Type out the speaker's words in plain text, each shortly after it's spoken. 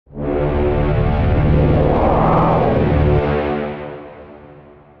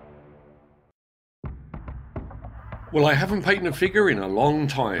Well, I haven't painted a figure in a long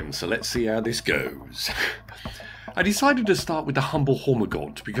time, so let's see how this goes. I decided to start with the humble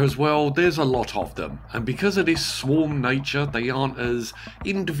Hormagaunt because, well, there's a lot of them, and because of this swarm nature, they aren't as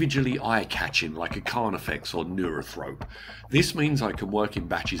individually eye-catching like a Carnifex or Neurothrope. This means I can work in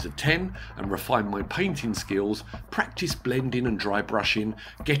batches of 10 and refine my painting skills, practice blending and dry brushing,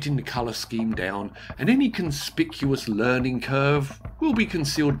 getting the colour scheme down, and any conspicuous learning curve will be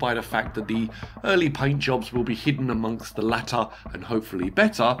concealed by the fact that the early paint jobs will be hidden amongst the latter and hopefully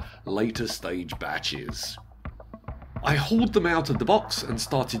better later stage batches. I hauled them out of the box and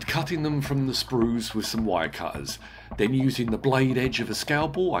started cutting them from the sprues with some wire cutters. Then using the blade edge of a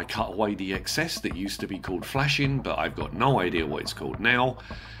scalpel, I cut away the excess that used to be called flashing, but I've got no idea what it's called now.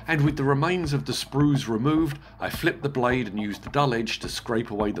 And with the remains of the sprues removed, I flipped the blade and used the dull edge to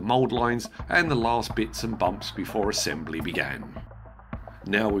scrape away the mould lines and the last bits and bumps before assembly began.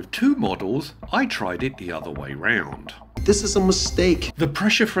 Now with two models, I tried it the other way round. This is a mistake. The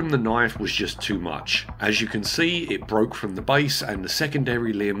pressure from the knife was just too much. As you can see, it broke from the base and the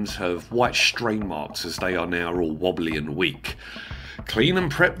secondary limbs have white strain marks as they are now all wobbly and weak. Clean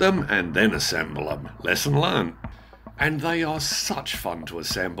and prep them and then assemble them. Lesson learned. And they are such fun to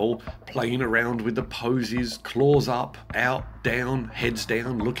assemble, playing around with the poses, claws up, out, down, heads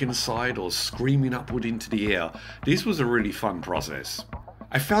down, looking aside or screaming upward into the air. This was a really fun process.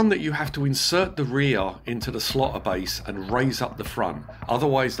 I found that you have to insert the rear into the slotter base and raise up the front,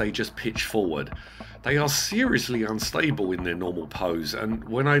 otherwise they just pitch forward. They are seriously unstable in their normal pose, and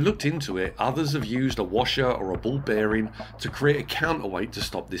when I looked into it, others have used a washer or a ball bearing to create a counterweight to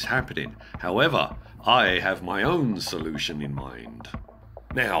stop this happening. However, I have my own solution in mind.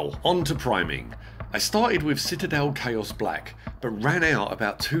 Now, on to priming. I started with Citadel Chaos Black, but ran out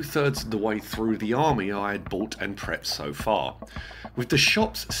about 2/3 of the way through the army I had bought and prepped so far. With the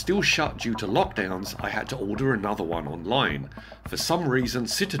shops still shut due to lockdowns, I had to order another one online. For some reason,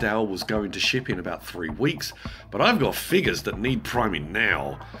 Citadel was going to ship in about 3 weeks, but I've got figures that need priming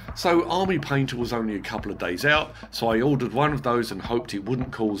now. So Army Painter was only a couple of days out, so I ordered one of those and hoped it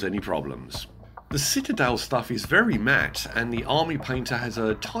wouldn't cause any problems. The Citadel stuff is very matte and the Army Painter has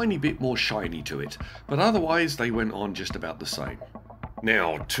a tiny bit more shiny to it, but otherwise they went on just about the same.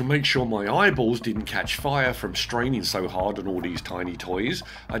 Now, to make sure my eyeballs didn't catch fire from straining so hard on all these tiny toys,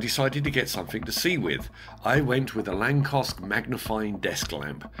 I decided to get something to see with. I went with a Lancos magnifying desk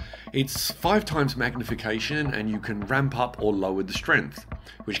lamp. It's 5 times magnification and you can ramp up or lower the strength,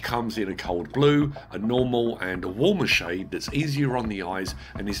 which comes in a cold blue, a normal and a warmer shade that's easier on the eyes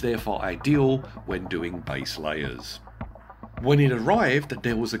and is therefore ideal when doing base layers. When it arrived,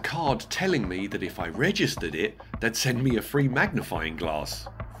 there was a card telling me that if I registered it, they'd send me a free magnifying glass.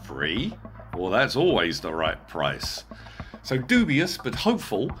 Free? Well, that's always the right price. So dubious but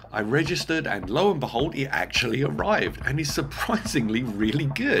hopeful, I registered and lo and behold it actually arrived and is surprisingly really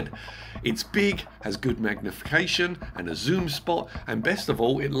good. It's big, has good magnification and a zoom spot, and best of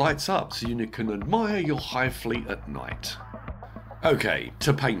all it lights up so you can admire your hive fleet at night. Okay,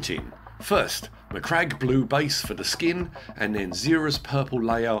 to painting. First, Macragge blue base for the skin, and then Xera's purple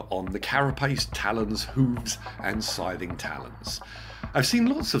layer on the carapace, talons, hooves and scything talons. I've seen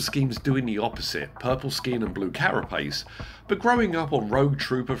lots of schemes doing the opposite, purple skin and blue carapace, but growing up on Rogue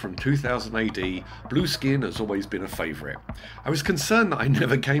Trooper from 2000 AD, blue skin has always been a favourite. I was concerned that I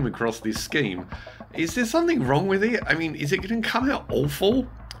never came across this scheme. Is there something wrong with it? I mean, is it going to come out awful?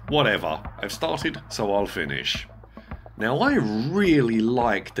 Whatever, I've started, so I'll finish. Now I really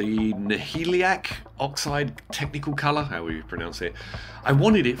like the Nihiliac Oxide Technical Colour, however you pronounce it. I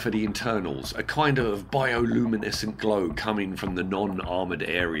wanted it for the internals, a kind of bioluminescent glow coming from the non-armoured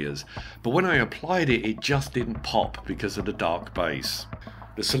areas, but when I applied it, it just didn't pop because of the dark base.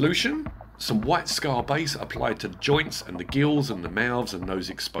 The solution? Some white scar base applied to the joints and the gills and the mouths and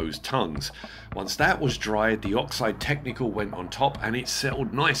those exposed tongues. Once that was dried, the Oxide Technical went on top and it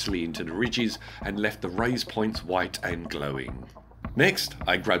settled nicely into the ridges and left the raised points white and glowing. Next,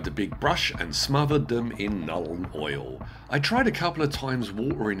 I grabbed a big brush and smothered them in Nuln oil. I tried a couple of times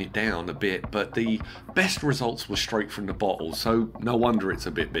watering it down a bit, but the best results were straight from the bottle, so no wonder it's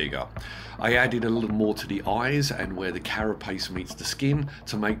a bit bigger. I added a little more to the eyes and where the carapace meets the skin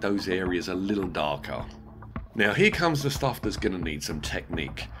to make those areas a little darker. Now here comes the stuff that's going to need some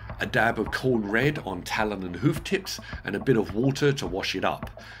technique. A dab of corn red on talon and hoof tips and a bit of water to wash it up.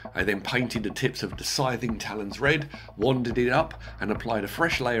 I then painted the tips of the scything talons red, wanded it up and applied a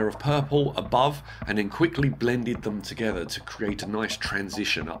fresh layer of purple above and then quickly blended them together to create a nice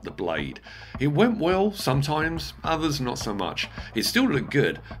transition up the blade. It went well sometimes, others not so much. It still looked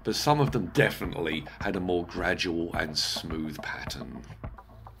good, but some of them definitely had a more gradual and smooth pattern.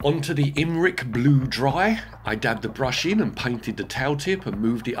 Onto the Imric Blue Dry, I dabbed the brush in and painted the tail tip and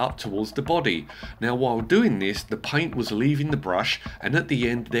moved it up towards the body. Now while doing this, the paint was leaving the brush, and at the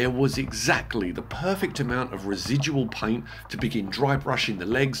end there was exactly the perfect amount of residual paint to begin dry brushing the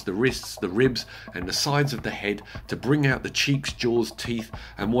legs, the wrists, the ribs and the sides of the head to bring out the cheeks, jaws, teeth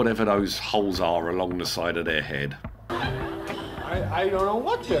and whatever those holes are along the side of their head. I don't know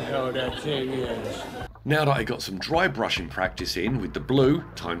what the hell that thing is. Now that I got some dry brushing practice in with the blue,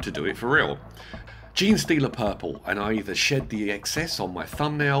 time to do it for real. Genestealer purple, and I either shed the excess on my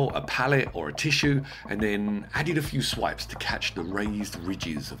thumbnail, a palette or a tissue, and then added a few swipes to catch the raised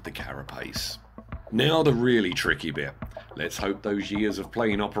ridges of the carapace. Now the really tricky bit. Let's hope those years of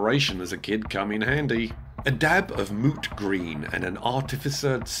playing Operation as a kid come in handy. A dab of moot green and an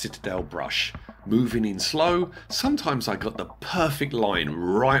Artificer Citadel brush. Moving in slow, sometimes I got the perfect line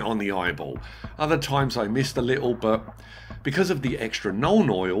right on the eyeball. Other times I missed a little, but because of the extra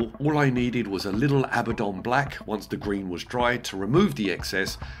Nuln oil, all I needed was a little Abaddon black once the green was dry to remove the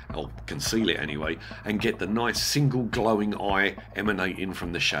excess, or conceal it anyway, and get the nice single glowing eye emanating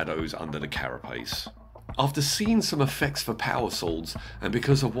from the shadows under the carapace. After seeing some effects for power swords, and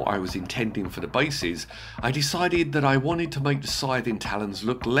because of what I was intending for the bases, I decided that I wanted to make the scything talons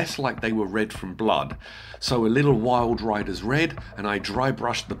look less like they were red from blood. So a little Wild Riders red, and I dry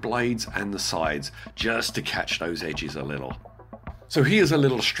brushed the blades and the sides, just to catch those edges a little. So here's a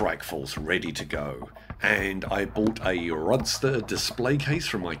little strike force ready to go. And I bought a Rudster display case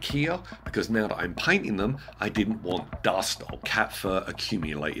from IKEA because now that I'm painting them, I didn't want dust or cat fur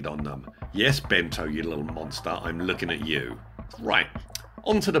accumulated on them. Yes, Bento, you little monster, I'm looking at you. Right,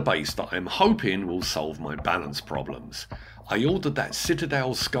 onto the base that I'm hoping will solve my balance problems. I ordered that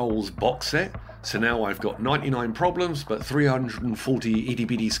Citadel Skulls box set, so now I've got 99 problems, but 340 itty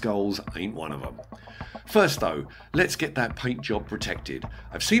bitty skulls ain't one of them. First though, let's get that paint job protected.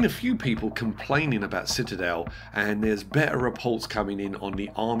 I've seen a few people complaining about Citadel, and there's better reports coming in on the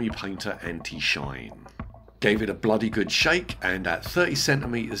Army Painter Anti-Shine. Gave it a bloody good shake, and at 30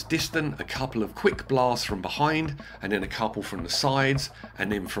 centimeters distant, a couple of quick blasts from behind, and then a couple from the sides,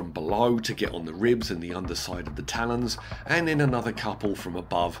 and then from below to get on the ribs and the underside of the talons, and then another couple from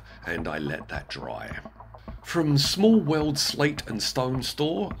above, and I let that dry. From Small World Slate and Stone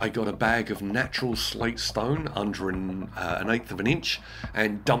store, I got a bag of natural slate stone under an 1/8 of an inch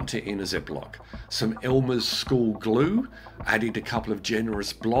and dumped it in a Ziploc. Some Elmer's School glue, added a couple of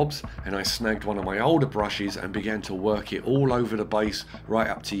generous blobs, and I snagged one of my older brushes and began to work it all over the base, right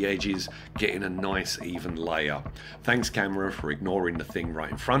up to the edges, getting a nice even layer. Thanks camera for ignoring the thing right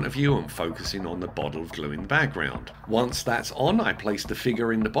in front of you and focusing on the bottle of glue in the background. Once that's on, I placed the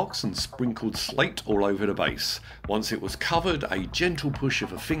figure in the box and sprinkled slate all over the base. Once it was covered, a gentle push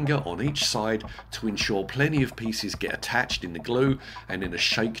of a finger on each side to ensure plenty of pieces get attached in the glue, and then a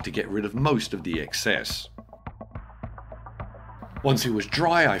shake to get rid of most of the excess. Once it was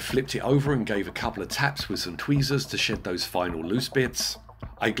dry, I flipped it over and gave a couple of taps with some tweezers to shed those final loose bits.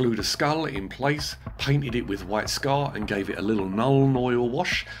 I glued a skull in place, painted it with white scar and gave it a little Nuln oil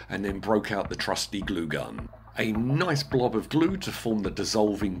wash, and then broke out the trusty glue gun. A nice blob of glue to form the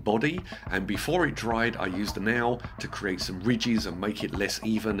dissolving body, and before it dried I used a nail to create some ridges and make it less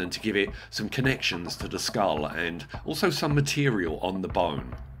even and to give it some connections to the skull and also some material on the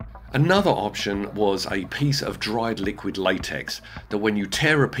bone. Another option was a piece of dried liquid latex that when you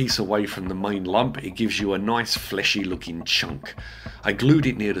tear a piece away from the main lump, it gives you a nice fleshy looking chunk. I glued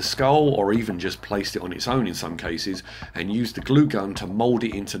it near the skull, or even just placed it on its own in some cases, and used the glue gun to mould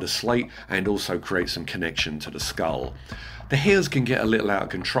it into the slate and also create some connection to the skull. The hairs can get a little out of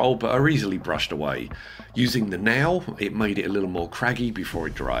control but are easily brushed away. Using the nail, it made it a little more craggy before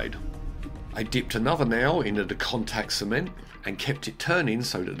it dried. I dipped another nail into the contact cement and kept it turning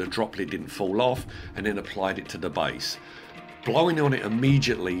so that the droplet didn't fall off, and then applied it to the base. Blowing on it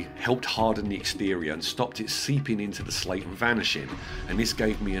immediately helped harden the exterior and stopped it seeping into the slate and vanishing, and this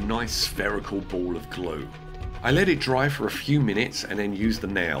gave me a nice spherical ball of glue. I let it dry for a few minutes and then used the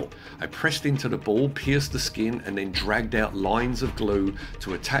nail. I pressed into the ball, pierced the skin, and then dragged out lines of glue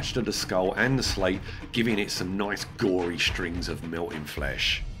to attach to the skull and the slate, giving it some nice gory strings of melting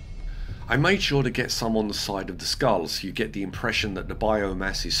flesh. I made sure to get some on the side of the skull so you get the impression that the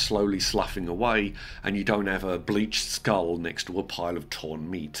biomass is slowly sloughing away and you don't have a bleached skull next to a pile of torn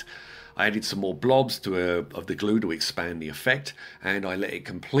meat. I added some more blobs of the glue to expand the effect, and I let it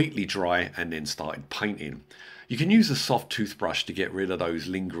completely dry and then started painting. You can use a soft toothbrush to get rid of those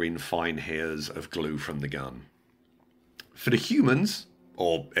lingering fine hairs of glue from the gun. For the humans,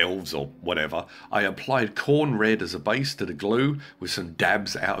 or elves or whatever, I applied corn red as a base to the glue with some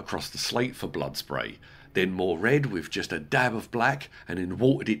dabs out across the slate for blood spray. then more red with just a dab of black, and then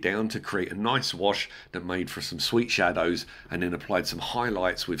watered it down to create a nice wash that made for some sweet shadows, and then applied some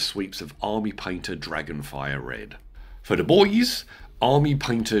highlights with sweeps of Army Painter Dragonfire Red. For the boys, Army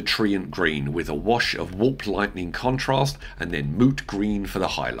Painter Treant Green with a wash of Warp Lightning contrast, and then Moot Green for the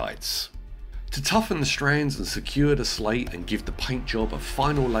highlights. To toughen the strands and secure the slate and give the paint job a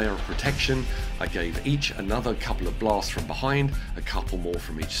final layer of protection, I gave each another couple of blasts from behind, a couple more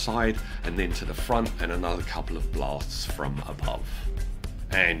from each side, and then to the front, and another couple of blasts from above.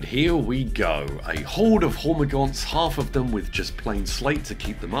 And here we go, a horde of Hormagaunts, half of them with just plain slate to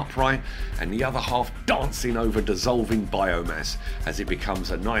keep them upright, and the other half dancing over dissolving biomass as it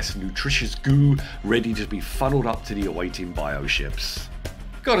becomes a nice nutritious goo ready to be funneled up to the awaiting bioships.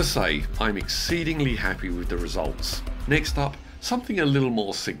 Gotta say, I'm exceedingly happy with the results. Next up, something a little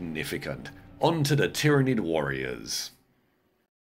more significant. On to the Tyranid warriors.